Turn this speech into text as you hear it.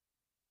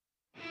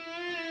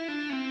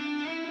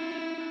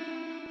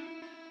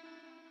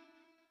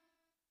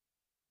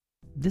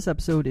This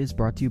episode is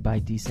brought to you by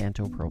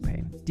DeSanto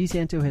Propane.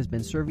 DeSanto has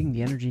been serving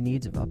the energy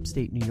needs of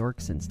upstate New York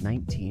since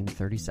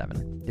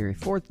 1937. They're a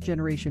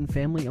fourth-generation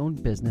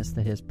family-owned business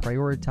that has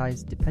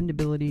prioritized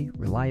dependability,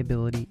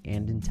 reliability,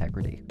 and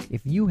integrity. If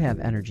you have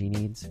energy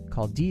needs,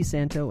 call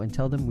DeSanto and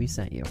tell them we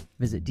sent you.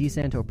 Visit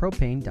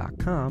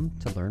DeSantoPropane.com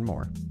to learn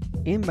more.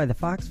 And by the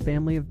Fox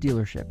family of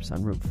dealerships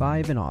on Route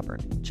 5 in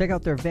Auburn. Check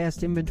out their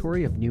vast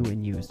inventory of new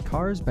and used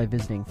cars by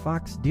visiting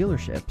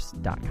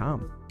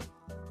foxdealerships.com.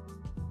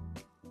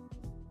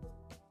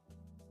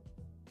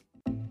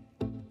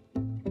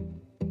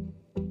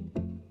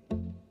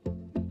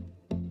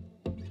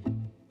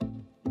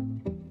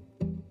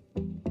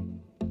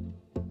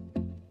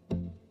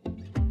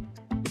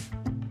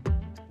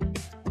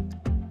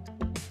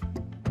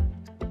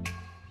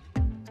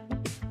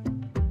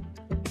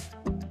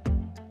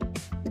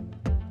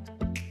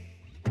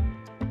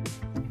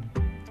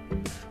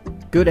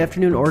 Good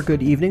afternoon or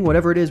good evening,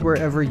 whatever it is,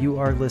 wherever you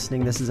are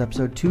listening. This is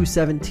episode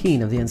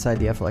 217 of the Inside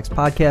the FLX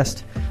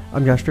podcast.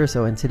 I'm Josh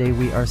Drisso, and today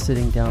we are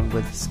sitting down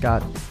with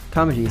Scott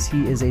Comegys.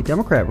 He is a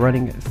Democrat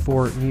running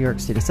for New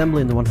York State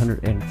Assembly in the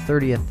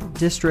 130th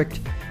District.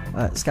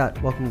 Scott,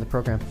 welcome to the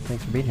program.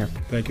 Thanks for being here.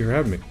 Thank you for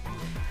having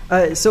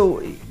me.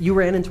 So you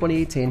ran in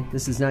 2018.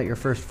 This is not your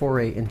first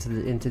foray into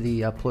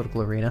the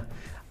political arena.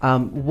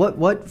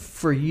 What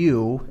for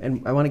you,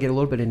 and I want to get a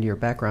little bit into your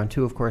background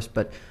too, of course,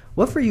 but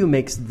what for you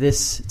makes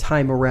this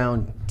time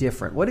around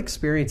different? What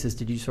experiences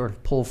did you sort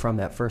of pull from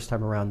that first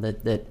time around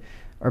that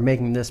are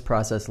making this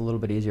process a little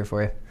bit easier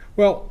for you?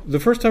 Well,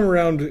 the first time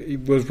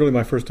around was really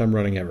my first time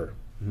running ever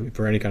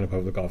for any kind of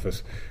public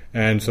office.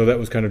 And so that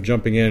was kind of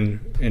jumping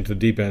into the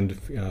deep end,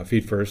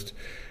 feet first.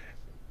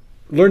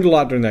 Learned a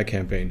lot during that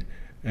campaign.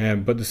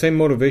 But the same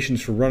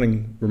motivations for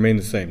running remain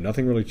the same.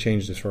 Nothing really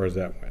changed as far as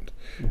that went.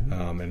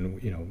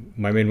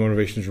 My main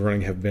motivations for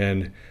running have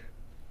been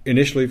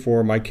initially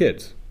for my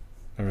kids.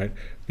 All right,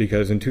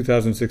 because in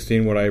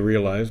 2016, what I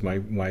realized,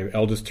 my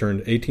eldest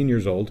turned 18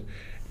 years old,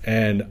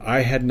 and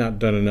I had not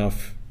done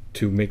enough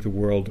to make the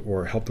world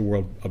or help the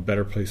world a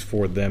better place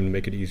for them,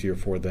 make it easier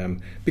for them,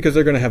 because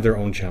they're going to have their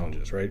own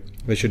challenges, right?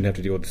 They shouldn't have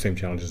to deal with the same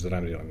challenges that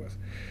I'm dealing with.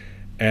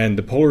 And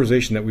the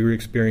polarization that we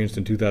experienced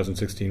in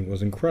 2016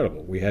 was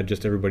incredible. We had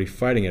just everybody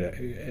fighting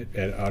it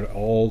at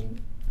all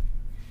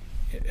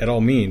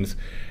means,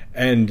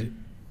 and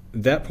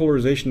that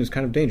polarization is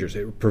kind of dangerous.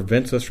 It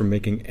prevents us from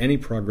making any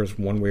progress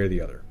one way or the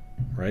other,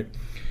 right?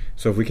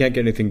 So if we can't get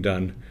anything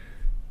done,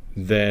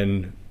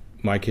 then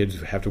my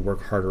kids have to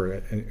work harder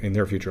in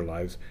their future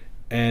lives.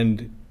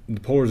 And the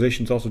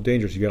polarization is also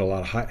dangerous. You got a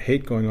lot of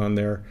hate going on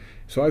there.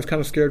 So I was kind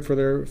of scared for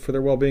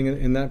their well-being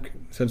in that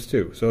sense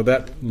too. So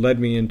that led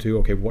me into,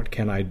 okay, what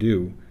can I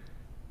do?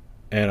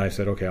 And I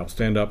said, okay, I'll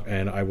stand up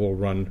and I will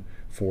run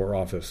for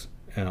office.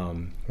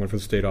 Went for the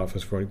state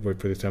office for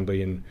the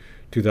assembly in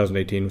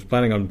 2018. Was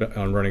planning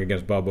on running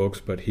against Bob Oakes,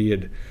 but he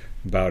had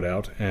bowed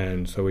out,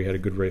 and so we had a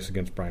good race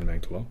against Brian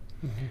Manktelow.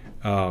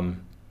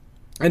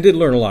 I did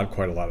learn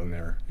quite a lot in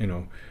there.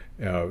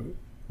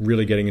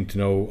 Really getting to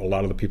know a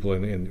lot of the people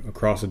in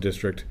across the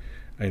district.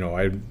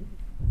 I've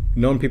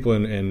known people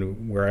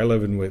in where I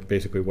live in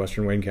basically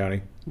Western Wayne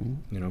County.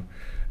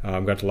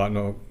 Got to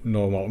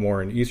know a lot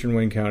more in Eastern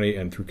Wayne County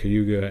and through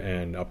Cayuga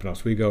and up in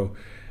Oswego,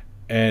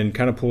 and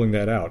kind of pulling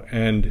that out.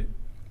 And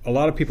a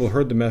lot of people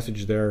heard the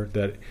message there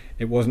that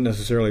it wasn't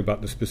necessarily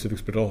about the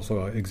specifics, but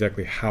also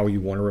exactly how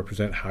you want to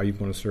represent, how you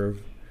want to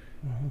serve.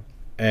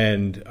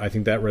 And I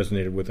think that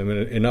resonated with them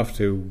enough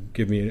to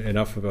give me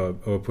enough of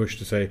a push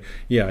to say,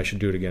 yeah, I should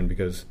do it again,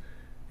 because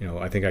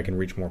I think I can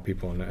reach more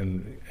people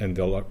and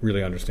they'll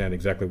really understand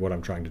exactly what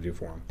I'm trying to do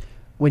for them.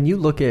 When you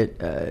look at,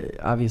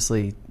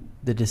 obviously,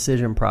 the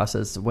decision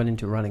process that went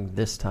into running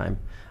this time,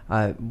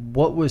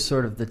 what was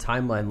sort of the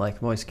timeline like?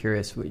 I'm always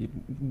curious.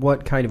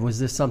 What kind of, was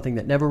this something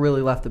that never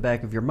really left the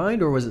back of your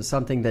mind, or was it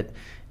something that,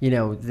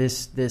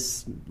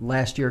 this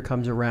last year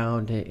comes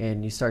around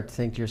and you start to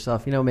think to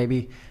yourself,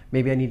 maybe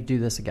I need to do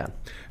this again?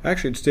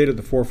 Actually, it stayed at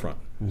the forefront.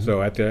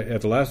 So at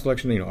the last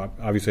election,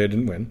 obviously I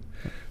didn't win,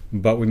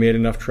 but we made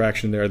enough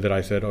traction there that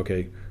I said,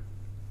 okay,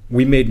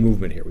 we made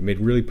movement here. We made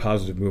really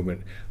positive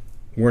movement.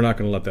 We're not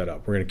going to let that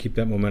up. We're going to keep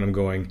that momentum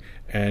going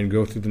and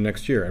go through the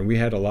next year. And we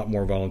had a lot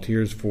more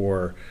volunteers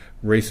for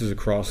races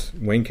across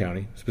Wayne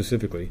County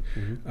specifically.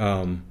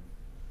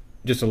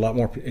 Just a lot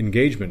more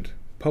engagement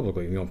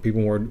publicly.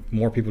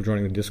 More people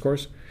joining the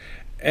discourse,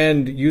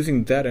 and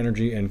using that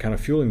energy and kind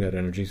of fueling that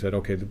energy. Said,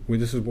 okay,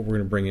 this is what we're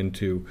going to bring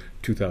into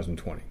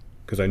 2020,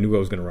 because I knew I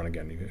was going to run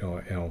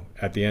again.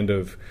 At the end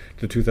of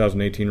the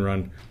 2018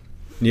 run,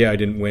 yeah, I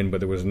didn't win,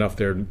 but there was enough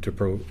there to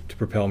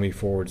propel me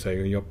forward.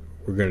 Saying,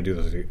 we're going to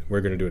do this.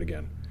 We're going to do it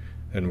again,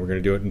 and we're going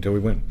to do it until we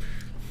win.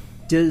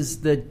 Does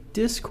the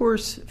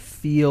discourse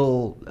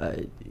feel,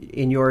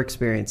 in your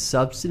experience,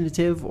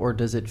 substantive, or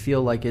does it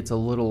feel like it's a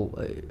little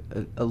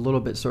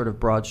bit sort of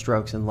broad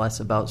strokes and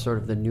less about sort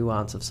of the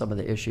nuance of some of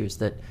the issues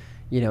that,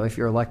 if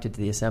you're elected to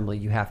the assembly,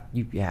 you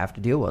have to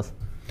deal with?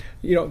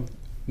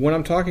 When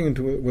I'm talking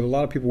with a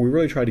lot of people, we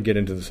really try to get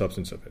into the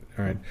substance of it,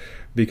 all right?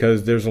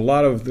 Because there's a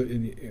lot of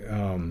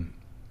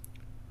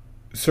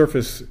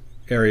surface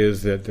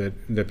areas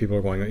that people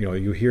are going,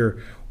 you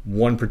hear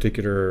one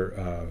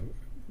particular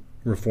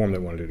reform they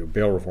want to do.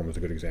 Bail reform is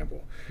a good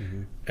example.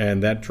 Mm-hmm.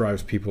 And that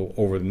drives people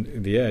over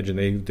the edge, and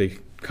they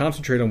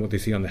concentrate on what they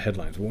see on the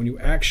headlines. But when you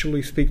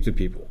actually speak to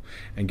people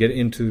and get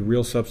into the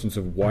real substance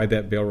of why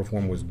that bail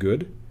reform was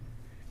good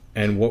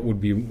and what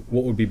would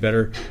be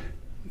better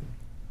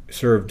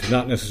served to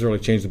not necessarily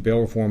change the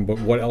bail reform, but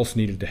what else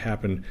needed to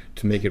happen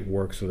to make it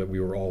work so that we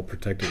were all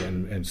protected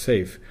and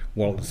safe,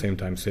 while at the same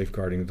time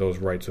safeguarding those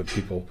rights of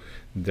people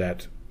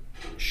that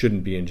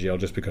shouldn't be in jail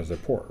just because they're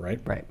poor, right?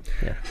 Right,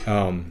 yeah.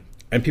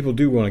 And people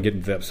do want to get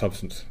into that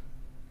substance.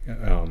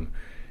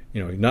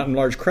 Not in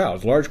large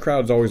crowds. Large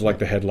crowds always like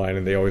the headline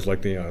and they always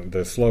like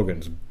the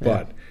slogans.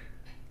 But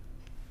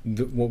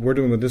what we're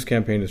doing with this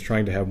campaign is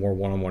trying to have more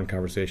one-on-one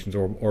conversations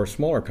or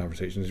smaller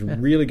conversations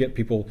and really get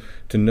people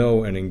to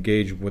know and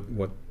engage with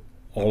what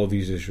all of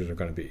these issues are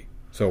going to be.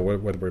 So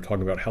whether we're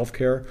talking about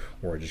healthcare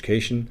or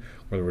education,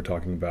 whether we're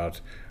talking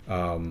about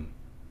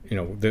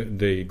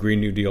the Green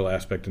New Deal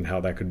aspect and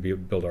how that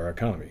could build our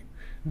economy.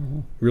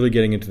 Mm-hmm. Really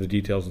getting into the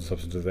details and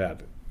substance of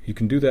that. You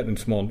can do that in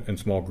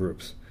small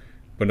groups,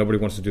 but nobody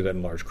wants to do that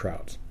in large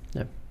crowds.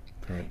 Yep.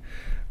 Right.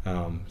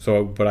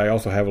 But I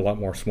also have a lot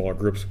more smaller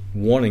groups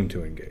wanting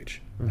to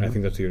engage. Mm-hmm. And I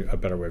think that's a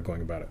better way of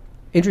going about it.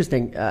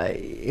 Interesting.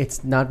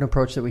 It's not an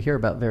approach that we hear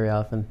about very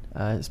often,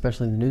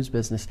 especially in the news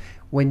business.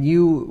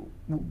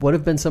 What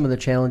have been some of the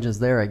challenges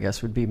there, I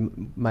guess, would be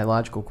my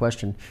logical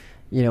question.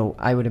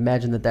 I would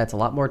imagine that that's a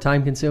lot more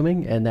time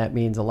consuming, and that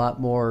means a lot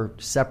more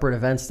separate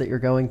events that you're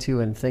going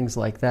to and things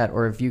like that.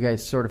 Or if you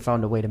guys sort of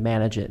found a way to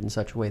manage it in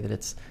such a way that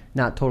it's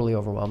not totally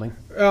overwhelming.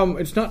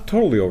 It's not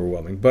totally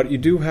overwhelming, but you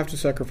do have to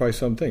sacrifice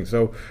some things.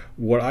 So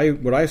what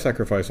I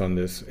sacrifice on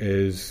this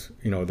is,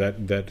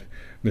 that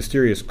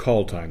mysterious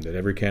call time that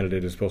every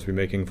candidate is supposed to be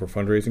making for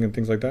fundraising and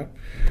things like that.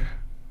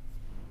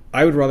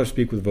 I would rather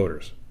speak with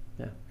voters.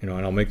 Yeah. And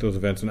I'll make those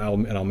events, and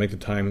I'll make the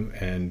time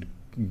and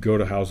go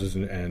to houses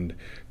and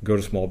go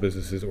to small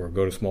businesses or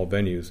go to small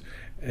venues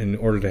in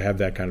order to have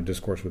that kind of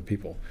discourse with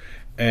people.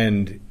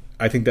 And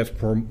I think that's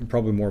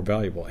probably more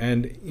valuable.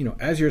 And,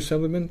 as your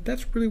assemblyman,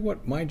 that's really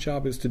what my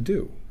job is to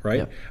do, right?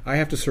 Yep. I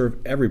have to serve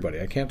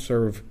everybody. I can't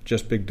serve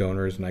just big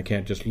donors, and I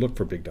can't just look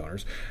for big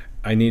donors.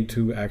 I need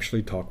to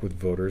actually talk with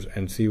voters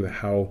and see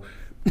how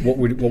what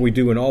we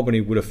do in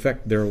Albany would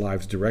affect their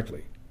lives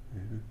directly.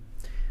 Mm-hmm.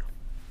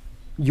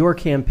 Your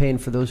campaign,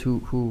 for those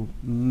who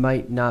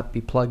might not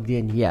be plugged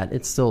in yet,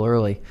 it's still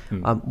early.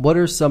 What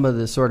are some of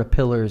the sort of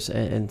pillars,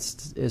 and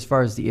as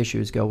far as the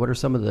issues go, what are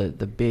some of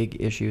the big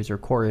issues or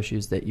core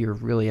issues that you're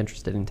really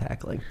interested in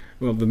tackling?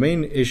 Well, the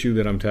main issue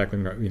that I'm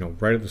tackling,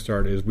 right at the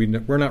start is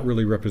we're not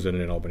really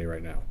represented in Albany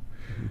right now.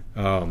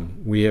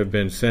 Mm-hmm. We have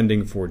been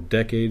sending for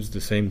decades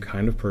the same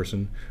kind of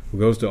person who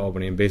goes to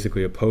Albany and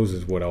basically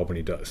opposes what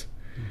Albany does.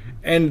 Mm-hmm.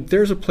 And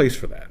there's a place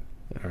for that.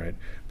 All right,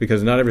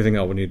 because not everything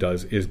Albany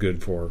does is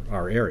good for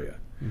our area.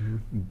 Mm-hmm.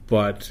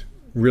 But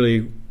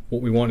really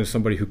what we want is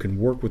somebody who can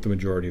work with the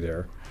majority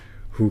there,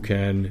 who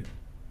can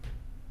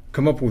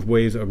come up with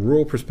ways, a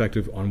rural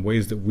perspective on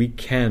ways that we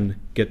can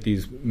get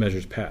these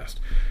measures passed.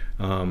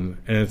 And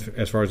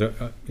as far as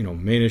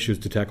main issues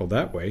to tackle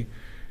that way,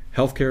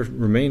 healthcare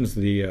remains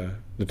the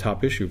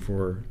top issue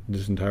for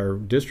this entire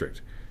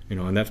district.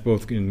 And that's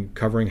both in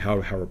covering how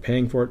we're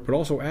paying for it, but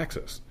also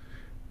access,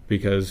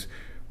 because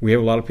we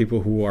have a lot of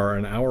people who are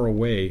an hour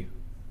away,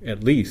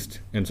 at least,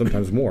 and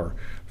sometimes more,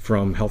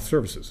 from health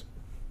services.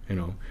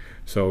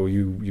 So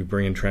you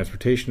bring in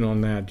transportation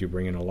on that. You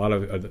bring in a lot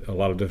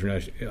of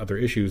different other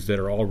issues that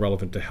are all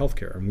relevant to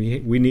healthcare, and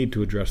we need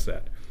to address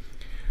that.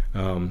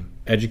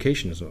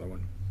 Education is another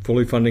one.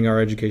 Fully funding our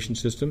education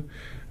system.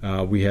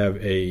 We have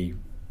a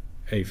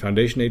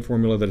foundation aid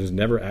formula that has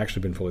never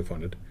actually been fully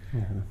funded.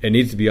 Mm-hmm. It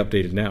needs to be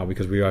updated now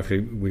because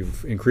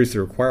we've increased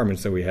the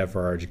requirements that we have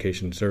for our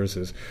education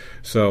services.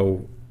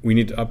 So we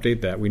need to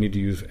update that. We need to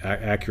use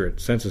accurate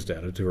census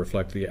data to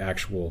reflect the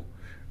actual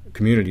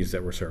communities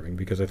that we're serving,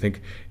 because I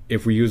think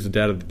if we use the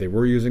data that they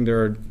were using,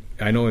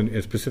 I know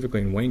specifically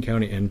in Wayne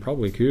County and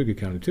probably Cayuga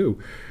County too,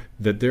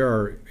 that there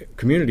are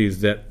communities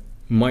that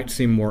might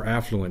seem more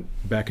affluent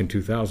back in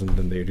 2000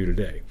 than they do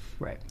today.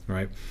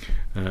 Right.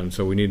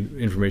 So we need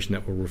information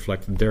that will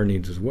reflect their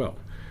needs as well.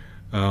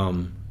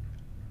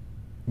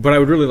 But I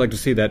would really like to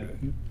see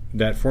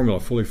that formula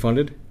fully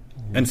funded,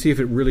 mm-hmm. and see if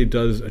it really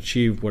does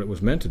achieve what it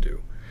was meant to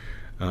do.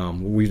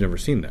 We've never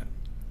seen that.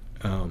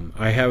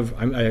 I have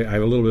a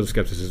little bit of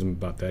skepticism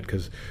about that,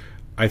 because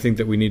I think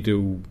that we need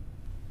to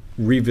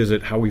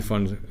revisit how we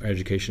fund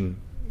education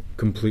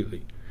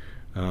completely.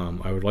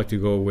 I would like to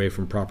go away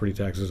from property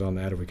taxes on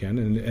that if we can,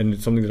 and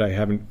it's something that I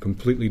haven't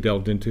completely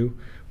delved into,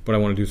 but I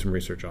want to do some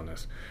research on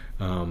this,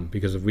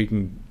 because if we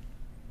can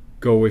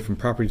go away from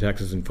property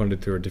taxes and fund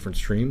it through a different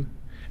stream,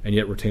 and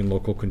yet retain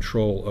local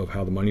control of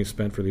how the money is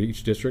spent for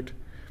each district,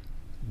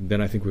 then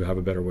I think we'll have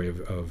a better way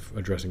of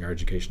addressing our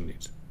education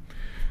needs.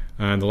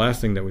 And the last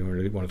thing that we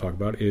really want to talk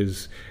about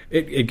is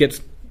it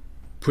gets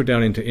put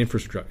down into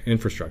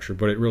infrastructure,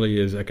 but it really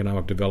is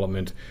economic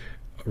development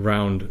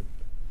around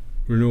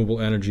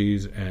renewable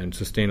energies and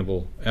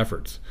sustainable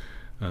efforts.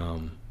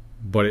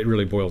 But it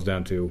really boils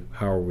down to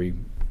how are we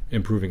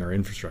improving our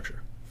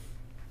infrastructure.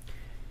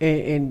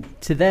 And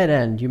to that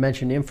end, you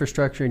mentioned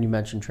infrastructure and you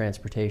mentioned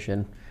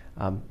transportation,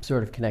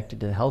 sort of connected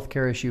to the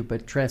healthcare issue,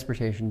 but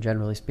transportation,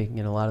 generally speaking,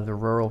 in a lot of the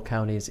rural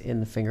counties in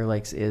the Finger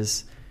Lakes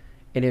is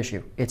an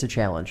issue. It's a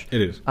challenge.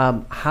 It is.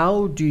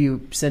 How do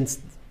you, since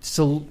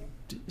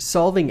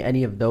solving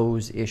any of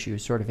those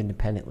issues sort of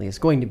independently is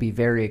going to be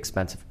very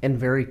expensive and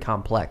very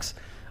complex,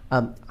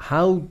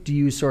 how do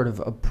you sort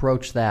of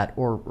approach that,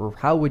 or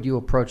how would you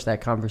approach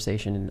that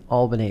conversation in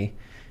Albany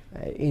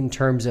in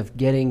terms of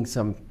getting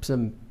some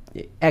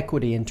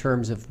equity in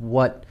terms of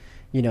what,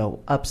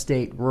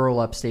 rural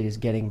upstate is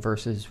getting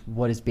versus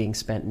what is being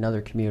spent in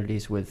other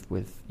communities with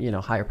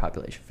higher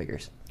population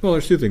figures? Well,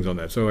 there's two things on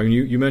that. So I mean,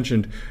 you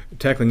mentioned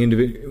tackling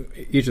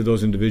each of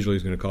those individually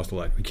is going to cost a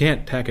lot. We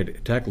can't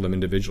tackle them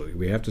individually.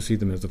 We have to see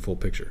them as the full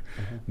picture.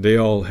 Mm-hmm. They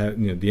all have,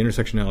 the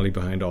intersectionality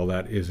behind all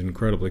that is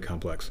incredibly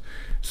complex.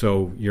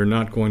 So you're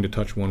not going to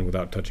touch one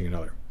without touching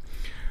another.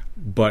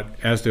 But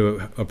as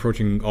to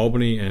approaching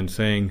Albany and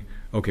saying,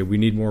 okay, we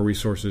need more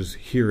resources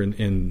here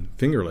in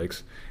Finger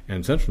Lakes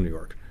and Central New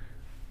York,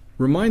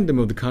 remind them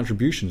of the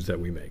contributions that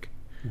we make.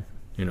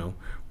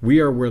 We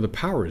are where the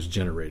power is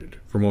generated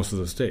for most of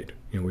the state.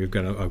 We've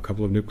got a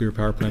couple of nuclear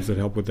power plants that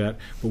help with that,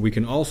 but we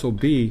can also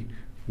be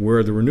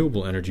where the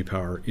renewable energy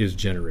power is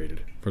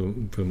generated for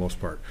the most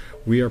part.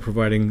 We are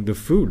providing the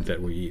food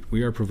that we eat.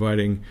 We are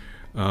providing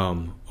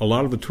a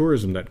lot of the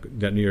tourism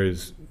that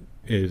New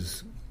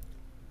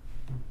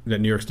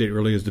York State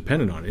really is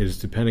dependent on. It is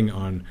depending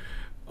on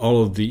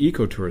all of the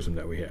ecotourism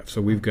that we have.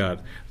 So we've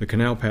got the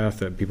canal path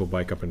that people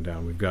bike up and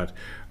down. We've got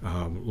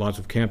lots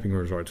of camping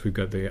resorts. We've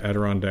got the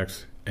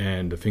Adirondacks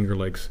and the Finger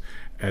Lakes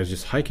as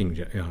just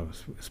hiking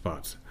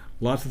spots.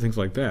 Lots of things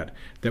like that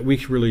we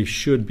really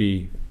should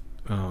be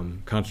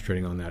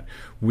concentrating on that.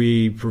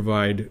 We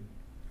provide,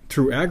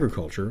 through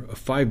agriculture, a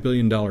 $5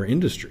 billion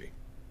industry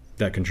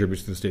that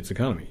contributes to the state's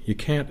economy. You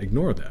can't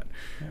ignore that.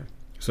 Yeah.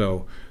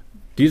 So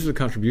these are the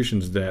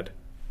contributions that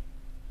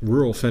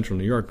rural central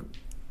New York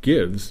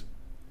gives.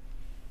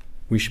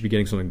 We should be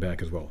getting something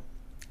back as well.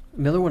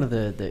 Another one of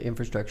the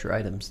infrastructure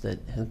items that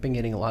has been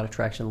getting a lot of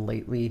traction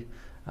lately,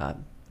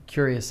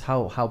 curious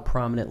how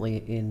prominently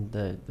in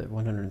the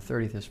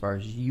 130th, as far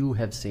as you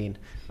have seen,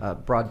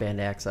 broadband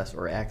access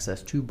or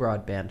access to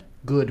broadband,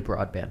 good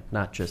broadband,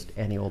 not just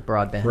any old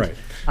broadband.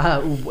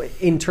 Right.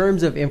 In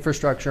terms of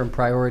infrastructure and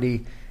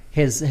priority,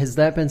 has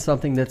that been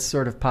something that's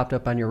sort of popped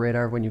up on your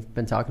radar when you've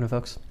been talking to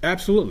folks?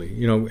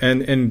 Absolutely.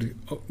 And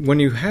when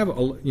you have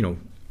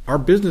our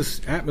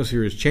business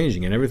atmosphere is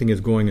changing and everything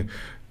is going,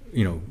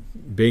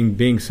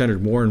 being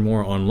centered more and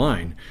more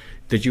online,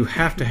 that you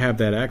have to have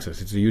that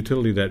access. It's a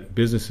utility that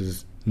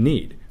businesses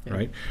need, yeah.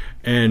 Right?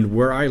 And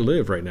where I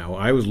live right now,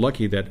 I was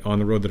lucky that on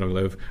the road that I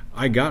live,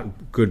 I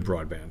got good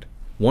broadband.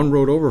 One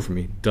road over from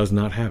me does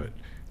not have it.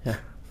 Yeah.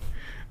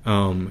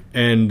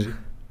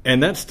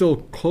 And that's still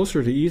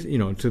closer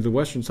to to the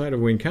western side of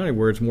Wayne County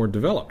where it's more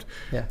developed.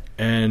 Yeah.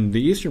 And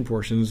the eastern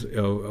portions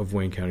of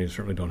Wayne County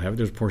certainly don't have it.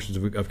 There's portions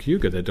of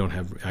Cayuga that don't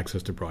have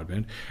access to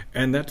broadband,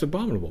 and that's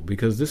abominable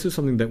because this is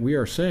something that we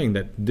are saying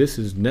that this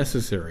is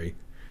necessary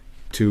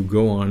to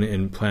go on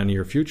and plan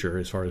your future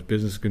as far as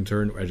business is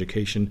concerned, or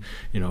education.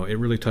 It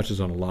really touches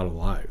on a lot of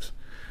lives.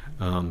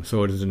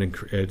 So it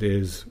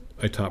is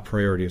a top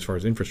priority as far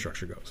as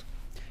infrastructure goes.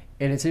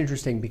 And it's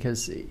interesting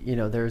because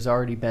there's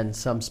already been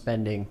some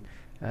spending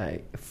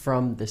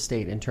from the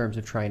state in terms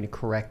of trying to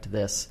correct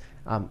this.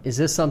 Is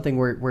this something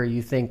where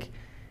you think,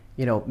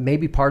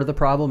 maybe part of the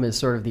problem is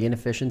sort of the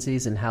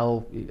inefficiencies in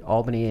how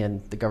Albany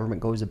and the government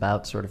goes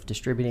about sort of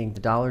distributing the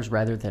dollars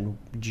rather than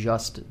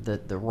just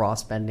the raw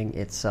spending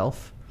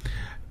itself?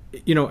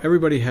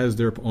 Everybody has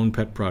their own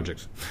pet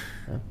projects.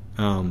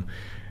 Yeah.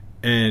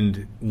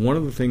 And one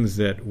of the things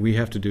that we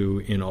have to do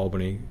in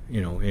Albany,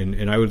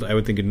 and I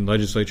would think in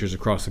legislatures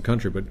across the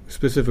country, but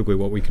specifically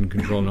what we can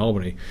control in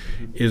Albany,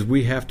 is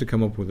we have to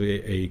come up with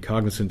a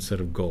cognizant set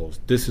of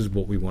goals. This is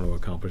what we want to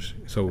accomplish,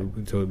 so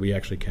we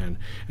actually can,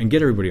 and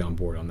get everybody on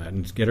board on that,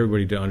 and get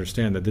everybody to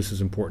understand that this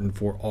is important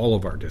for all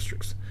of our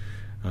districts.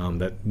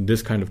 That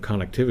this kind of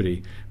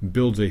connectivity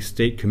builds a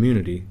state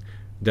community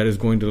that is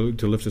going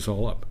to lift us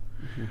all up.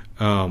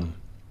 Mm-hmm.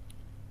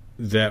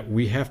 That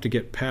we have to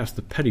get past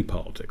the petty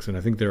politics. And I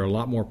think there are a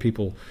lot more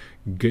people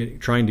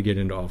trying to get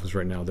into office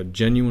right now that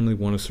genuinely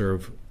want to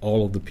serve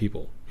all of the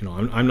people.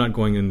 I'm not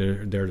going in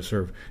there to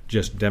serve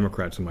just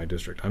Democrats in my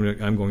district.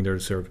 I'm going there to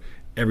serve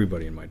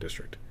everybody in my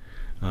district.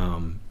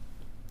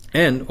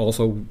 And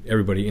also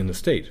everybody in the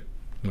state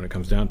when it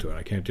comes down to it.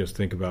 I can't just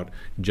think about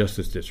just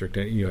this district.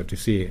 You have to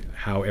see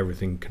how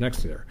everything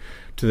connects there.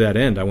 To that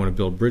end, I want to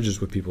build bridges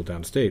with people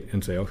downstate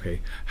and say, okay,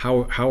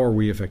 how are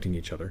we affecting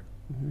each other?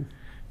 Mm-hmm.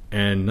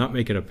 And not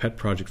make it a pet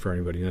project for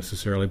anybody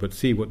necessarily, but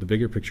see what the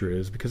bigger picture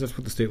is, because that's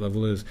what the state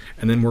level is,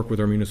 and then work with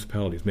our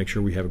municipalities, make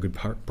sure we have a good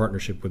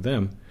partnership with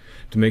them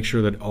to make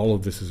sure that all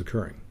of this is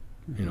occurring,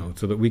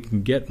 so that we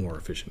can get more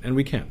efficient. And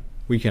we can.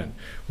 We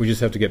just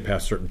have to get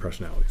past certain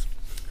personalities.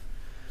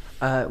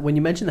 When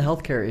you mention the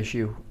healthcare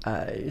issue,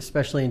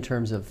 especially in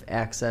terms of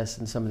access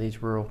in some of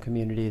these rural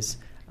communities,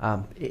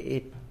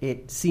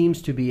 it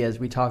seems to be, as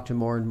we talk to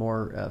more and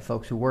more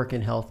folks who work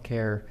in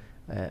healthcare,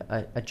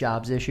 a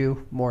jobs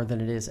issue more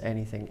than it is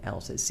anything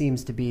else. It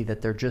seems to be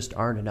that there just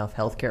aren't enough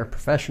healthcare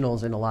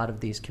professionals in a lot of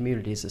these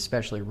communities,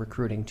 especially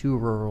recruiting to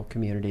rural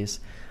communities.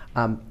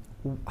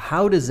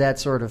 How does that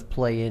sort of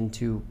play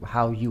into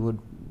how you would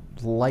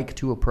like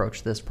to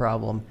approach this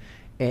problem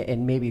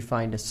and maybe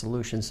find a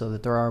solution so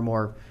that there are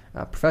more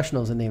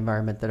professionals in the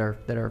environment that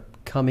are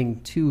coming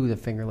to the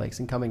Finger Lakes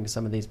and coming to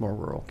some of these more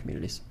rural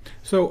communities?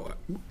 So,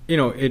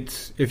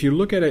 it's, if you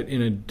look at it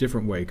in a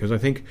different way, because I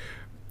think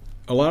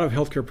a lot of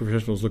healthcare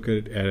professionals look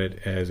at it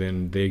as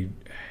in they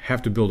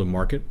have to build a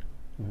market,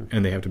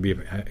 and they have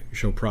to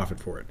show profit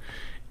for it.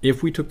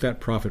 If we took that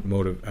profit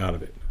motive out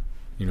of it,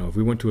 if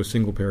we went to a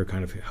single payer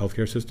kind of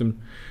healthcare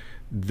system,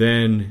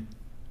 then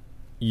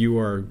you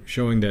are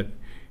showing that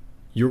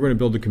you're going to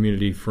build the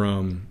community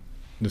from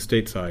the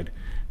state side,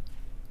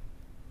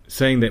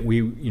 saying that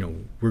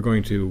we're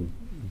going to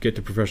get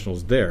the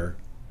professionals there.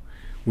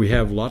 We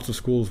have lots of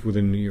schools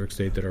within New York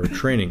State that are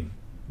training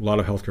a lot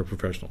of healthcare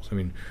professionals. I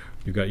mean,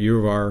 you've got U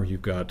of R,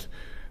 you've got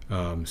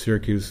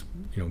Syracuse,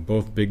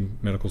 both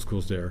big medical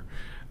schools there,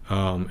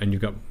 and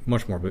you've got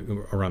much more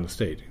around the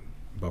state,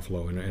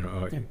 Buffalo,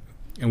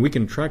 and we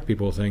can attract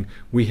people saying,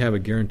 we have a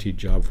guaranteed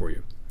job for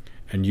you,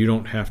 and you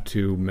don't have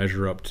to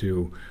measure up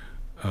to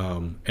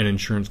an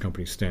insurance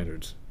company's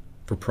standards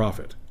for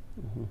profit.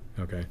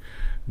 Okay,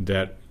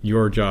 that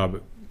your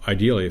job,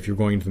 ideally, if you're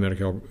going into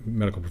the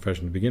medical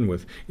profession to begin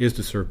with, is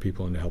to serve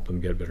people and to help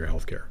them get better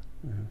health care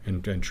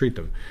and treat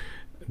them.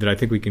 That I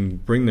think we can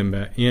bring them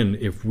back in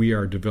if we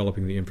are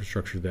developing the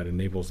infrastructure that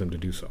enables them to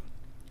do so.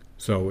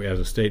 So as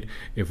a state,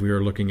 if we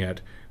are looking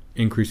at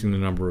increasing the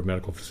number of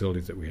medical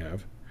facilities that we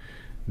have,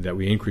 that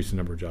we increase the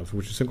number of jobs,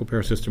 which a single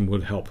payer system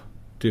would help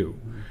do,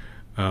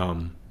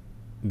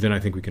 then I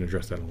think we can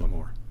address that a lot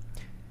more.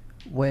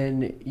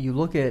 When you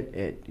look at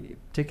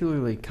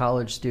particularly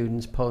college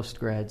students,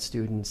 post-grad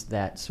students,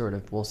 that sort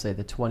of, we'll say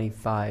the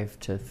 25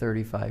 to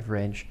 35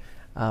 range,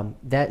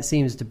 that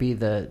seems to be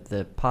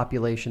the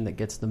population that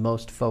gets the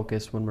most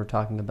focus when we're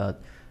talking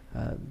about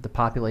the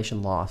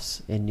population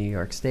loss in New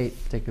York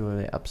State,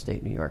 particularly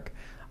upstate New York.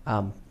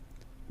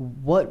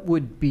 What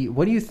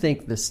do you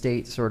think the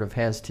state sort of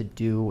has to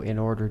do in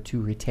order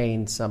to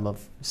retain some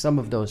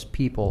of those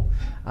people,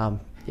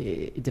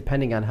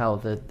 depending on how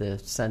the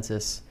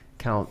census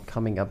count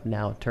coming up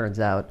now turns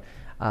out?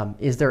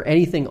 Is there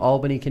anything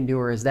Albany can do,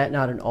 or is that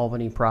not an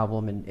Albany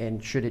problem,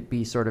 and should it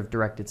be sort of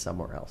directed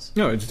somewhere else?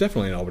 No, it's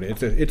definitely an Albany.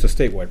 It's a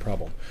statewide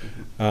problem.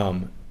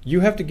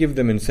 You have to give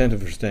them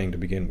incentive for staying to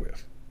begin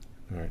with.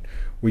 All right,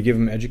 we give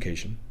them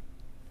education.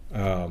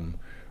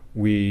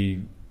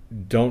 We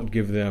don't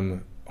give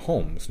them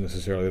homes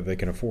necessarily that they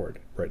can afford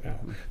right now.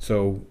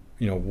 So,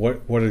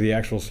 what are the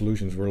actual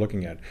solutions we're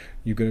looking at?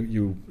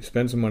 You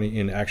spend some money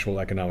in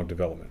actual economic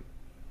development.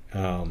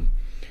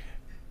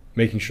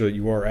 Making sure that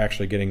you are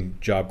actually getting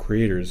job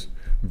creators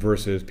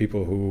versus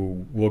people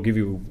who will give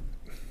you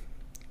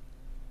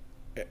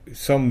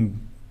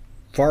some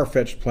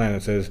far-fetched plan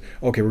that says,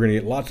 okay, we're going to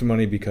get lots of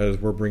money because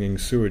we're bringing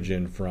sewage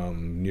in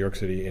from New York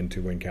City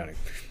into Wayne County.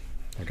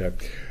 Okay.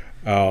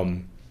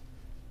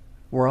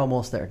 We're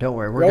almost there. Don't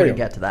worry. We're going to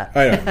get to that.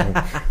 I know.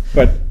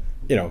 But,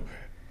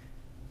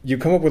 you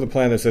come up with a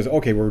plan that says,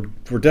 okay, we're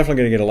definitely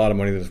going to get a lot of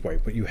money this way,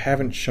 but you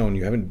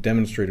haven't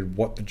demonstrated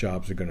what the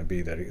jobs are going to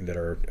be that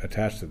are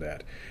attached to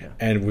that,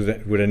 and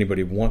would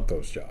anybody want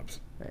those jobs?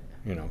 Right.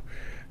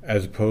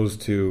 As opposed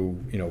to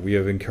we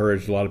have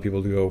encouraged a lot of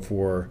people to go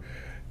for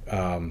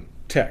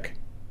tech.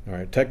 All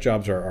right, tech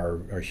jobs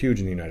are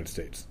huge in the United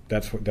States.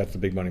 That's the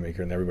big moneymaker,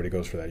 and everybody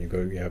goes for that. You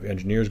have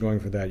engineers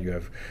going for that. You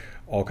have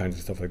all kinds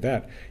of stuff like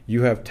that.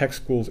 You have tech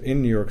schools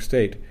in New York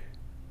State.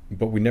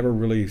 But we never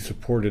really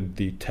supported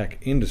the tech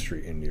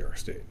industry in New York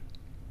State.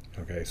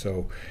 Okay,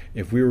 so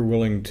if we were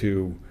willing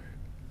to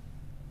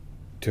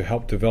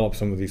help develop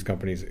some of these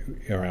companies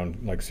around,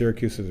 like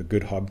Syracuse is a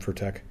good hub for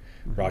tech,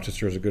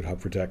 Rochester is a good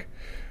hub for tech,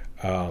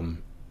 that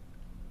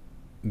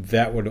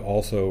would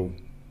also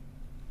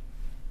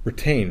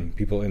retain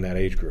people in that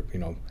age group,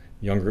 a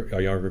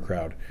younger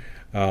crowd.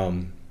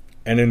 And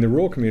in the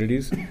rural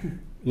communities,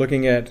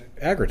 looking at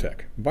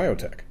agritech,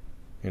 biotech,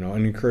 and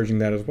encouraging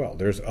that as well.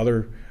 There's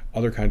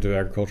other kinds of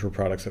agricultural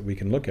products that we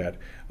can look at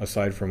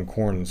aside from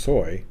corn and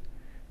soy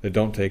that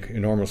don't take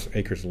enormous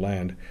acres of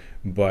land,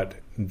 but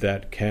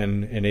that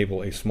can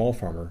enable a small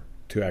farmer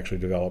to actually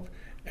develop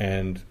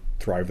and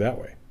thrive that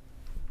way.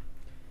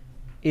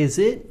 Is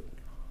it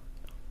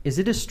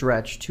a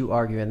stretch to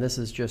argue, and this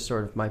is just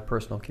sort of my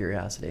personal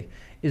curiosity,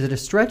 is it a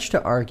stretch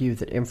to argue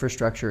that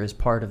infrastructure is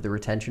part of the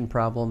retention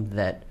problem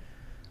that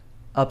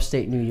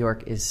upstate New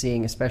York is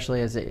seeing,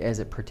 especially as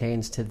it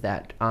pertains to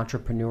that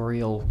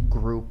entrepreneurial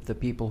group, the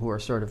people who are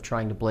sort of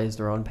trying to blaze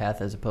their own path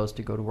as opposed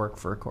to go to work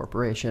for a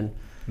corporation,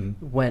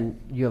 when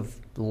you have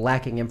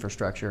lacking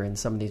infrastructure in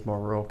some of these more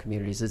rural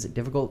communities? Is it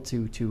difficult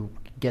to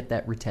get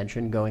that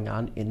retention going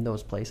on in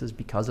those places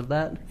because of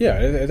that?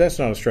 Yeah, that's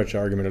not a stretch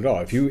argument at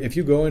all. If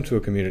you go into a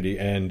community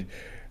and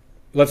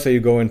let's say you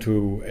go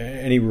into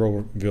any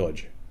rural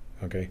village,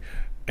 okay,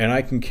 and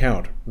I can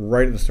count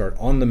right at the start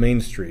on the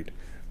main street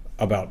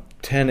about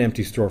 10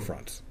 empty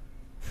storefronts.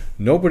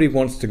 Nobody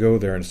wants to go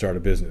there and start a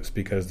business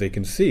because they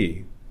can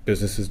see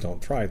businesses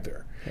don't thrive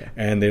there. Yeah.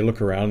 And they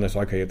look around and it's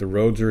like, okay, the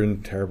roads are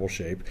in terrible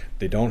shape.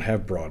 They don't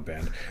have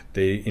broadband.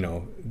 They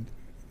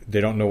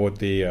don't know what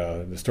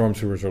the storm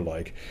sewers are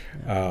like.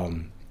 Yeah.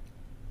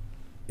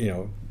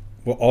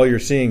 Well, all you're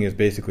seeing is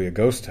basically a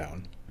ghost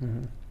town.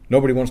 Mm-hmm.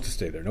 Nobody wants to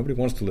stay there. Nobody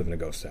wants to live in a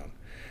ghost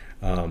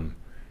town.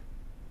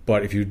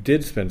 But if you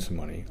did spend some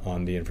money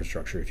on the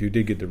infrastructure, if you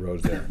did get the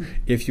roads there,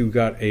 if you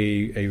got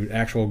a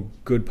actual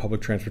good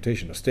public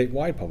transportation, a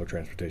statewide public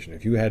transportation,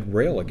 if you had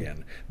rail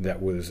again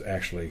that was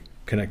actually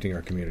connecting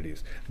our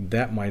communities,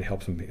 that might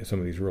help some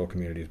of these rural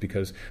communities,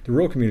 because the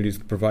rural communities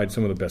provide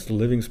some of the best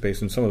living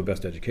space and some of the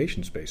best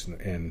education space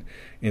in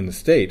the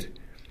state.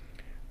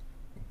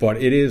 But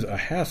it is a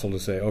hassle to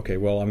say, okay,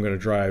 well, I'm going to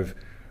drive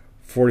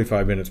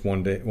 45 minutes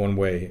one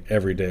way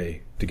every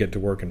day to get to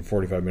work and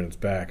 45 minutes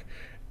back,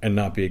 and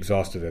not be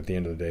exhausted at the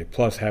end of the day.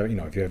 Plus,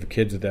 if you have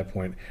kids at that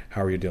point,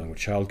 how are you dealing with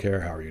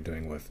childcare? How are you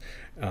doing with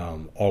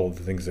all of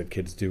the things that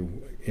kids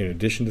do in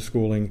addition to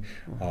schooling,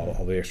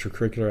 all the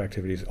extracurricular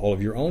activities, all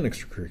of your own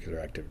extracurricular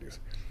activities,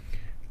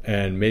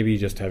 and maybe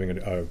just having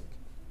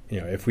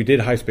if we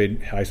did high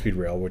speed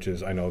rail, which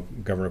is, I know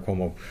Governor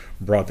Cuomo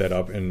brought that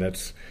up, and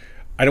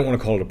I don't want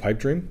to call it a pipe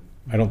dream.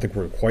 I don't think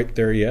we're quite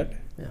there yet.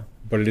 Yeah.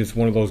 But it is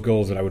one of those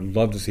goals that I would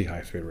love to see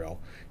high speed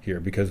rail here,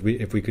 because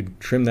if we could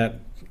trim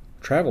that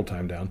travel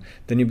time down,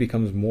 then it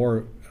becomes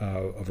more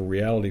of a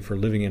reality for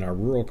living in our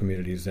rural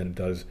communities than it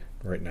does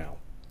right now.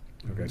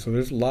 Okay, so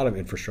there's a lot of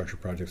infrastructure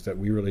projects that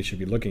we really should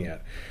be looking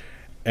at,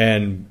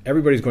 and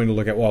everybody's going to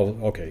look at, well,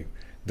 okay,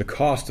 the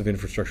cost of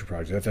infrastructure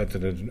projects, that's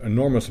an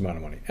enormous amount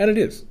of money, and it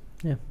is.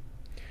 Yeah.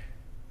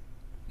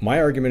 My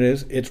argument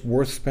is it's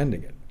worth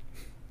spending it.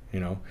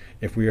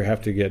 If we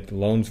have to get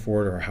loans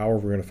for it or however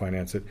we're going to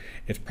finance it,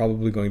 it's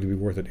probably going to be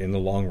worth it in the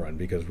long run,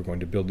 because we're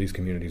going to build these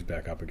communities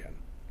back up again.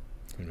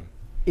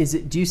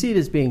 Do you see it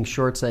as being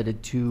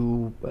short-sighted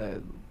to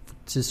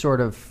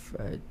sort of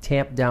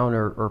tamp down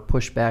or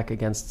push back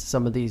against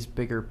some of these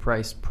bigger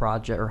price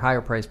project or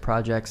higher price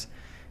projects,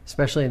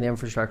 especially in the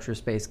infrastructure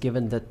space,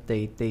 given that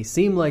they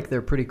seem like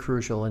they're pretty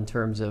crucial in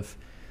terms of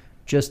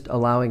just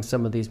allowing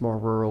some of these more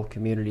rural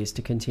communities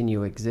to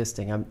continue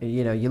existing?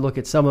 You look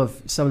at some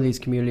of these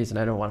communities, and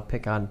I don't want to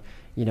pick on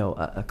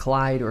a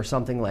Clyde or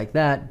something like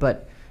that,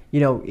 but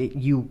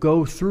you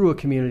go through a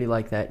community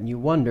like that and you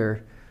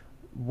wonder,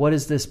 what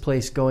is this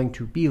place going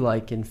to be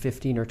like in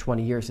 15 or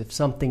 20 years if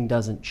something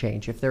doesn't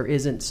change, if there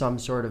isn't some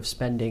sort of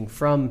spending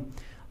from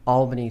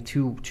Albany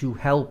to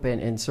help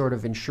and sort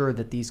of ensure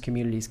that these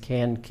communities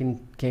can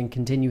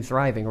continue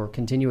thriving or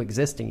continue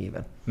existing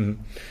even?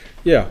 Mm-hmm.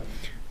 Yeah.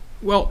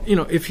 Well,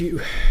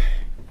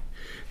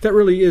 that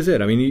really is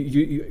it. I mean,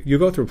 you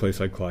go through a place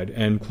like Clyde,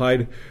 and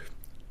Clyde,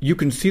 you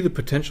can see the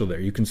potential there.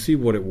 You can see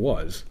what it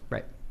was.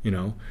 Right.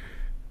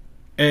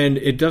 And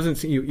it doesn't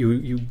seem,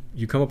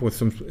 you come up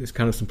with it's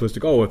kind of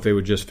simplistic, if they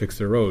would just fix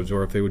their roads,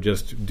 or if they would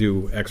just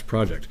do X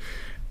project.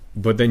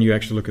 But then you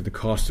actually look at the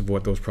cost of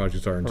what those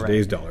projects are in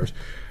today's dollars.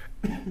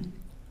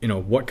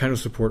 What kind of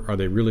support are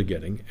they really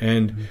getting?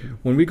 And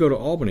when we go to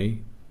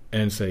Albany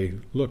and say,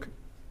 look,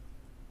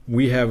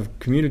 we have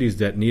communities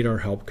that need our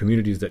help,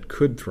 communities that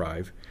could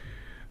thrive,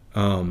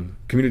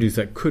 communities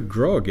that could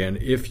grow again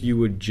if you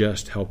would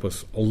just help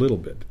us a little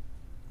bit.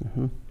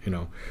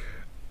 Mm-hmm.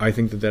 I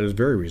think that is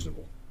very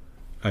reasonable.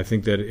 I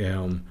think that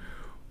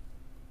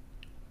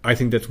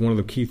that's one of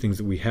the key things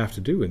that we have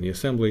to do in the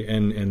Assembly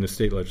and the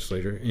state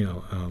legislature,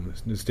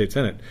 the state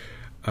Senate,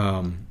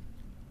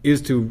 is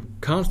to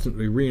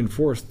constantly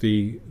reinforce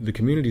the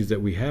communities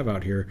that we have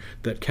out here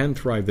that can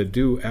thrive, that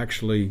do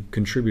actually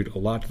contribute a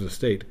lot to the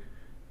state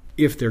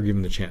if they're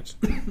given the chance.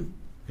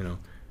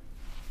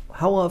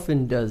 How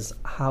often does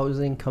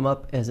housing come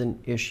up as an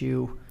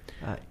issue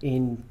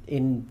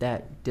in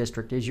that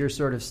district as you're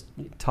sort of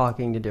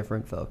talking to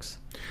different folks?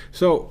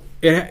 So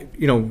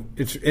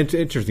it's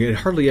interesting. It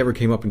hardly ever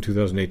came up in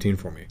 2018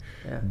 for me.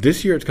 Yeah.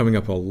 This year it's coming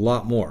up a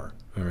lot more.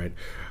 All right,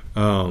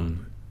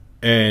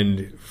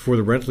 and for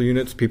the rental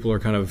units, people are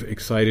kind of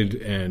excited,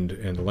 and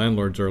the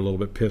landlords are a little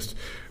bit pissed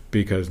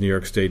because New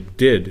York State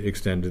did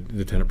extend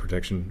the tenant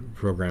protection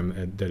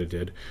program that it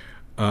did,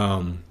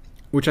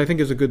 which I think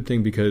is a good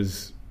thing,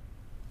 because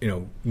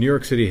New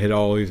York City had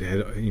always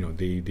had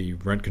the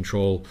rent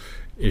control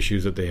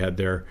issues that they had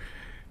there,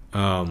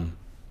 and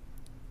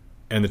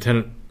the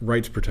tenant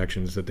rights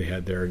protections that they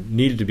had there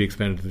needed to be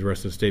expanded to the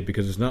rest of the state,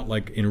 because it's not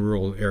like in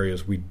rural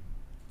areas we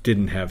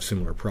didn't have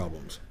similar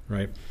problems,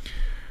 right?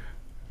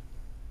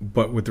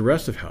 But with the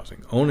rest of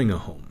housing, owning a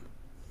home,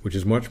 which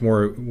I'm much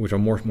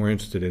more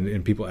interested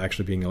in people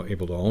actually being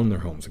able to own their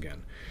homes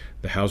again.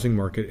 The housing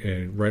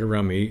market right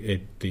around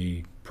me,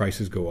 the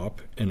prices go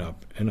up and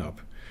up and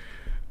up.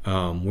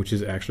 Which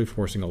is actually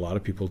forcing a lot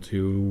of people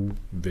to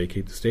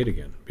vacate the state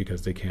again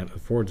because they can't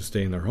afford to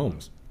stay in their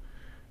homes.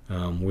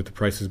 With the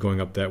prices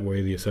going up that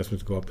way, the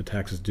assessments go up, the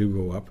taxes do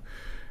go up,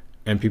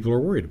 and people are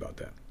worried about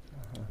that.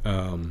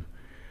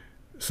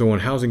 So when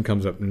housing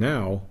comes up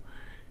now,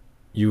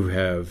 you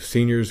have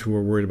seniors who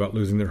are worried about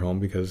losing their home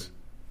because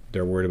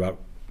they're worried about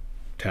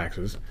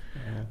taxes.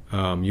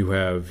 You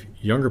have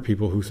younger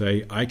people who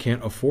say, I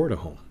can't afford a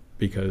home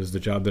because the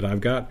job that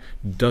I've got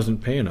doesn't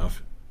pay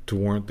enough to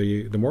warrant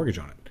the mortgage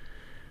on it.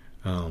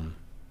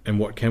 And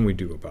what can we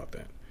do about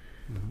that?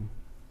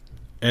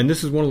 And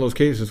this is one of those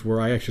cases where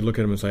I actually look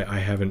at them and say, I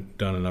haven't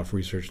done enough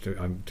research to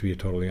be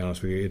totally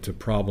honest with you. It's a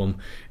problem,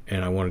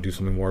 and I want to do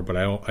something more, but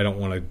I don't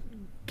want to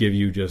give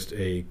you just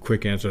a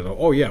quick answer.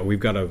 Oh yeah, we've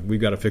got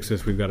to fix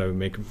this. We've got to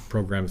make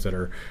programs that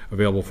are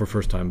available for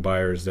first-time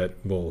buyers that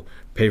will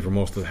pay for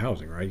most of the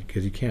housing, right?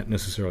 Because you can't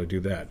necessarily do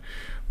that.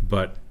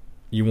 But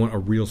you want a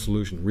real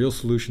solution. Real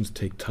solutions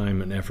take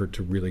time and effort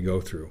to really go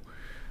through.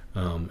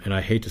 And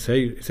I hate to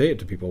say it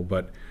to people,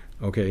 but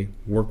okay,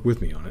 work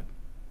with me on it,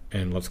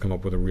 and let's come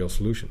up with a real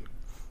solution.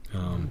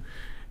 And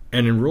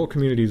in rural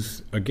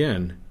communities,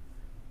 again,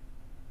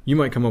 you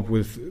might come up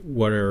with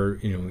what are,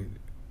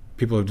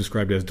 people have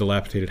described as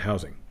dilapidated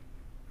housing.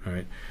 All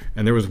right.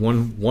 And there was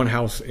one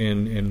house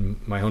in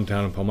my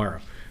hometown in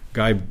Palmyra.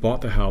 Guy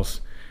bought the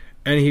house,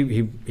 and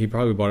he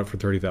probably bought it for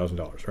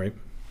 $30,000, right?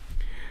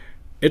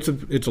 It's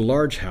a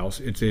large house.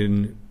 It's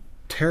in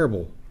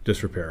terrible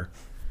disrepair.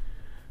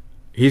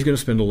 He's going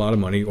to spend a lot of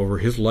money over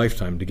his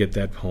lifetime to get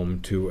that home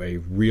to a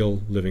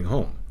real living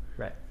home.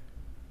 Right.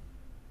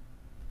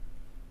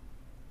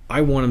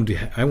 I want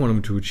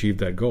him to achieve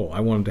that goal.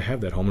 I want him to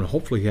have that home, and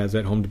hopefully he has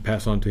that home to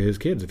pass on to his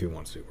kids if he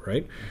wants to,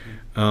 right?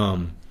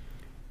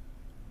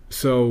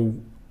 So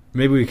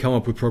maybe we come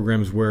up with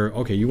programs where,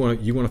 okay, you want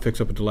to fix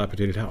up a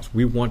dilapidated house.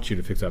 We want you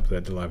to fix up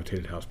that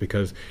dilapidated house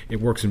because it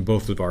works in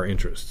both of our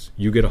interests.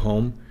 You get a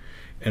home,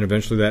 and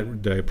eventually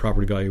the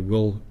property value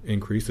will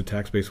increase, the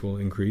tax base will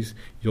increase.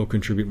 You'll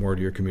contribute more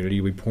to your community.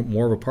 You'll be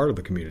more of a part of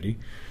the community.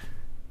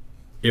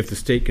 If the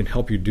state can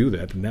help you do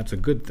that, then that's a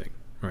good thing,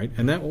 right?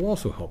 And that will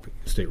also help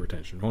state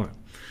retention, won't it?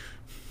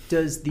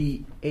 Does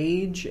the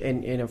age,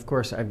 and of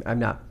course I'm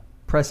not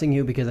pressing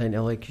you because I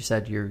know, like you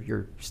said,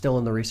 you're still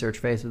in the research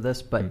phase of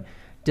this, but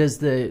does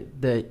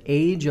the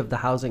age of the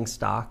housing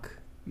stock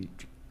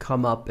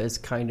come up as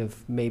kind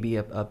of maybe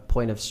a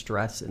point of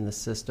stress in the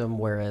system,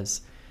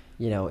 whereas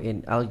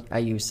I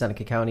use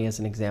Seneca County as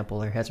an example.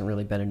 There hasn't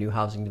really been a new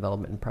housing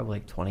development in probably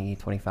 20,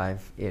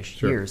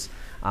 25-ish years.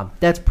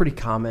 That's pretty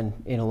common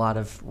in a lot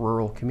of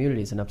rural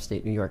communities in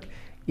upstate New York.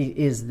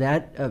 Is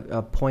that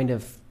a point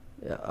of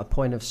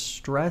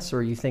stress,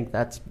 or you think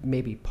that's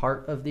maybe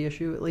part of the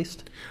issue at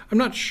least? I'm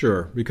not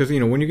sure, because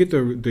when you get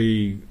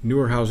the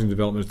newer housing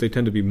developments, they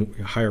tend to be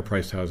higher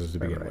priced houses to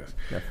begin with.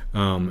 Yeah.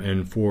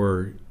 And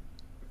for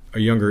a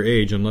younger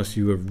age, unless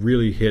you have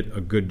really hit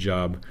a good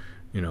job,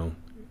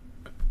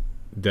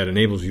 that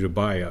enables you to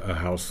buy a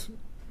house,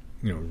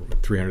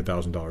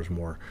 $300,000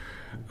 more,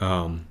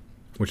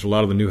 which a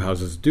lot of the new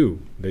houses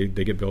do. They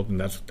get built, and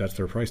that's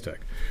their price tag.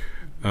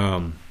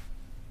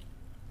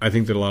 I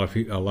think that a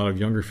lot of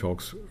younger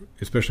folks,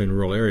 especially in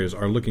rural areas,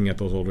 are looking at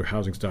those older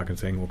housing stock and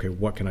saying, okay,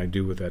 what can I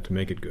do with that to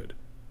make it good?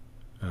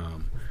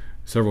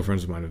 Several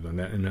friends of mine have done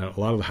that, and a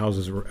lot of the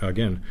houses,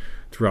 again,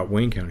 throughout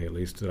Wayne County at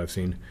least that I've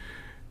seen,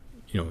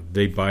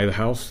 they buy the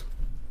house,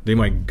 they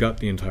might gut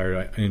the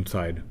entire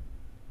inside,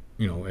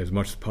 as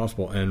much as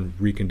possible and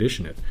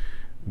recondition it,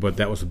 but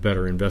that was a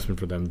better investment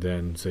for them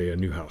than, say, a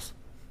new house.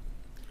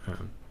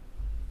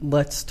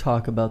 Let's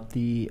talk about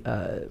the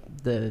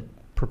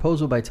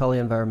proposal by Tully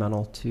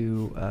Environmental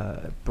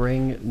to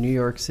bring New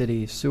York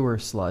City sewer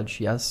sludge,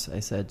 yes,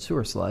 I said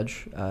sewer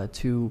sludge,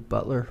 to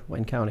Butler,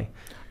 Wayne County.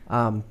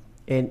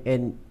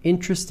 An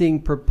interesting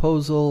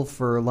proposal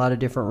for a lot of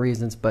different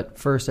reasons, but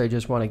first I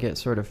just want to get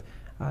sort of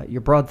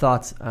your broad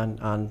thoughts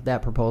on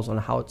that proposal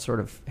and how it sort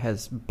of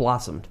has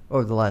blossomed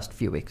over the last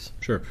few weeks.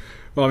 Sure.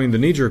 Well, the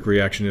knee-jerk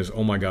reaction is,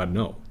 oh my God,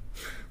 no,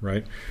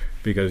 right?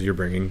 Because you're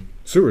bringing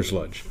sewer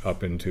sludge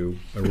up into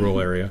a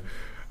rural area.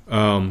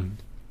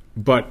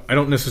 But I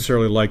don't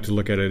necessarily like to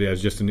look at it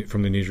as just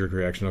from the knee-jerk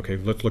reaction. Okay,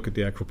 let's look at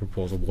the actual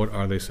proposal. What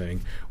are they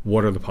saying?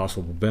 What are the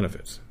possible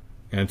benefits?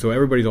 And so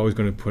everybody's always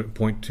going to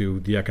point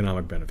to the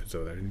economic benefits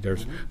of that.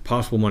 There's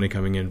possible money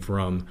coming in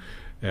from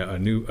a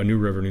new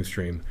revenue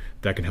stream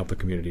that can help the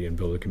community and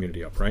build the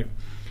community up, right?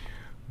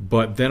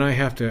 But then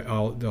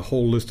the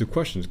whole list of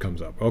questions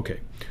comes up.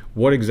 Okay,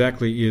 what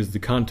exactly is the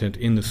content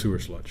in the sewer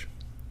sludge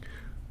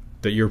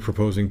that you're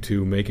proposing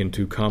to make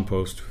into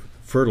compost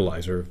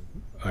fertilizer,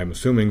 I'm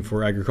assuming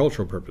for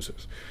agricultural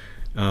purposes?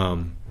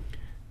 And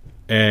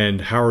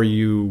how are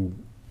you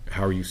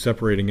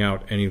separating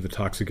out any of the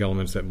toxic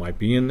elements that might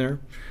be in there?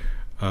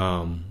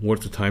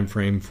 What's the time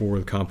frame for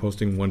the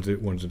composting?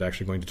 When's it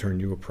actually going to turn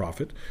you a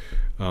profit?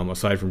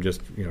 Aside from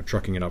just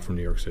trucking it out from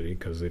New York City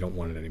because they don't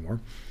want it anymore.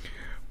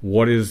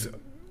 What is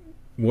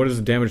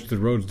the damage to the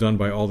roads done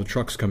by all the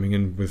trucks coming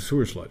in with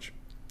sewer sludge?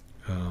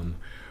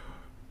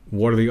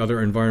 What are the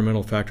other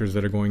environmental factors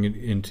that are going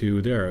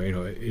into there?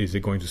 Is it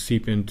going to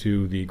seep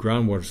into the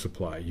groundwater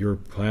supply? You're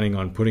planning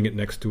on putting it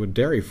next to a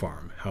dairy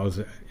farm. How is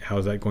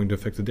that going to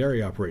affect the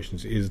dairy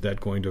operations? Is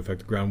that going to affect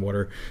the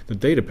groundwater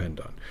that they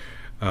depend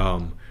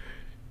on?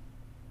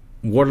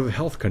 What are the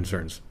health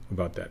concerns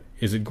about that?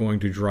 Is it going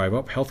to drive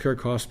up healthcare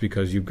costs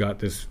because you've got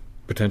this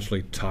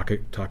potentially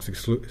toxic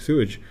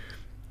sewage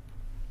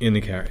in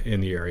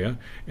the area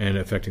and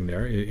affecting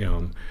there?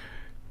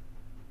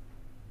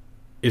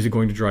 Is it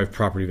going to drive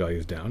property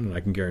values down? And I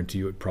can guarantee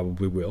you it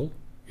probably will.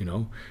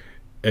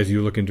 As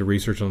you look into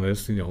research on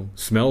this,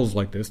 smells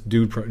like this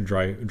do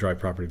drive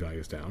property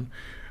values down.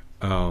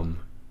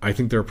 I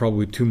think there are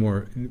probably too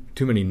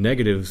many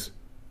negatives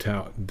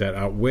that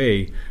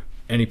outweigh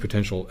any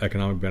potential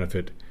economic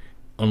benefit,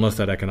 unless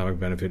that economic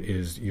benefit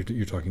is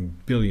you're talking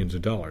billions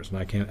of dollars, and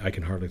I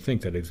can hardly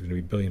think that it's going to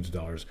be billions of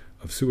dollars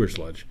of sewer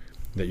sludge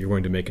that you're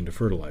going to make into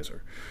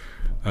fertilizer.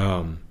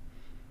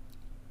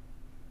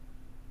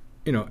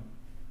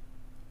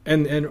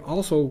 And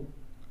also,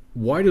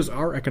 why does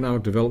our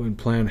economic development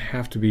plan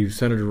have to be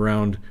centered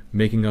around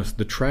making us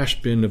the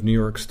trash bin of New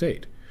York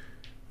State?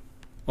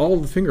 All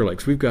of the Finger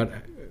Lakes, we've got,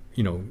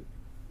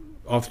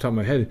 off the top of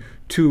my head,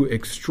 2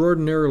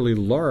 extraordinarily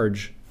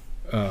large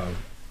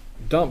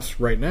dumps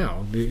right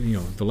now. The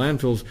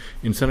landfills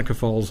in Seneca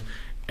Falls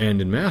and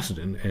in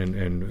Macedon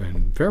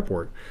and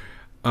Fairport,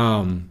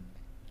 and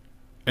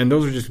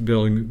those are just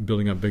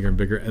building up bigger and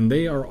bigger, and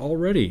they are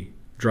already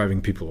driving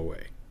people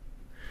away.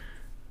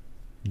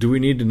 Do we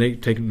need to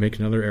make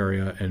another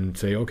area and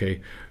say,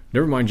 okay,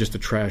 never mind just the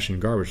trash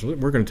and garbage,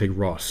 we're going to take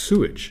raw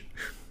sewage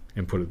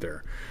and put it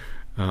there?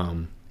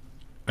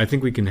 I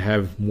think we can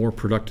have more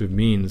productive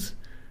means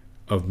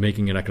of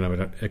making an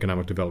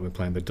economic development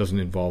plan that doesn't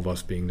involve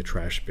us being the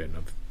trash bin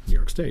of New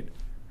York State.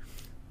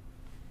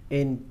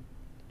 And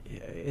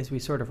as we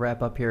sort of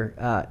wrap up here,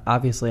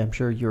 obviously I'm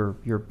sure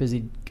you're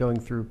busy going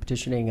through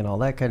petitioning and all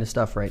that kind of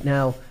stuff right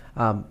now.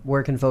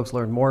 Where can folks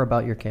learn more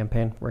about your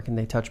campaign? Where can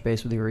they touch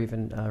base with you or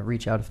even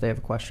reach out if they have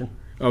a question?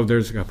 Oh,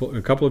 there's a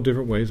couple of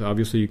different ways.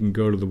 Obviously, you can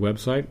go to the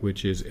website,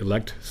 which is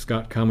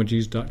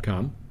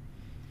electscottcomegys.com.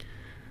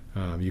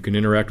 You can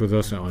interact with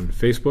us on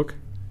Facebook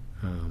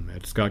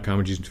at Scott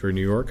Comegys for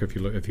New York.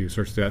 If you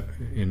search that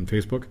in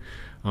Facebook,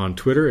 on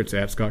Twitter it's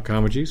at Scott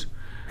Comegys,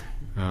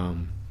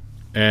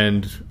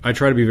 and I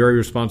try to be very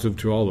responsive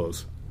to all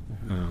those.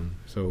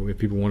 So if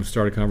people want to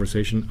start a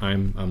conversation,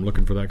 I'm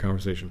looking for that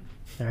conversation.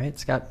 All right,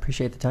 Scott,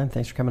 appreciate the time.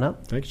 Thanks for coming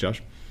up. Thanks,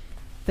 Josh.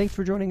 Thanks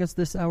for joining us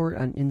this hour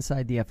on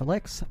Inside the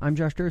FLX. I'm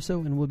Josh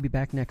Durso, and we'll be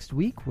back next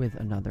week with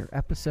another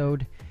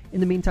episode. In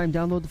the meantime,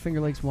 download the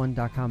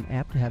FingerLakes1.com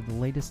app to have the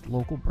latest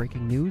local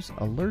breaking news,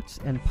 alerts,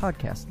 and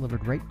podcasts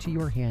delivered right to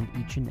your hand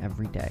each and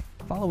every day.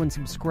 Follow and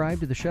subscribe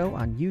to the show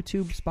on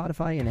YouTube,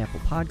 Spotify, and Apple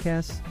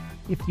Podcasts.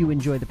 If you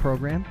enjoy the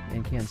program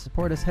and can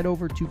support us, head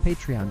over to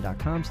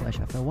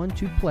patreon.com/FL1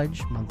 to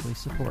pledge monthly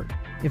support.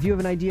 If you have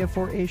an idea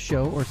for a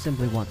show or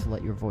simply want to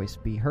let your voice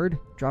be heard,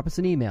 drop us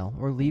an email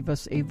or leave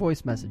us a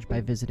voice message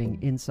by visiting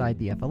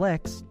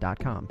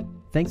InsideTheFLX.com.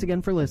 Thanks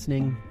again for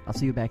listening. I'll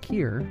see you back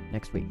here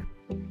next week.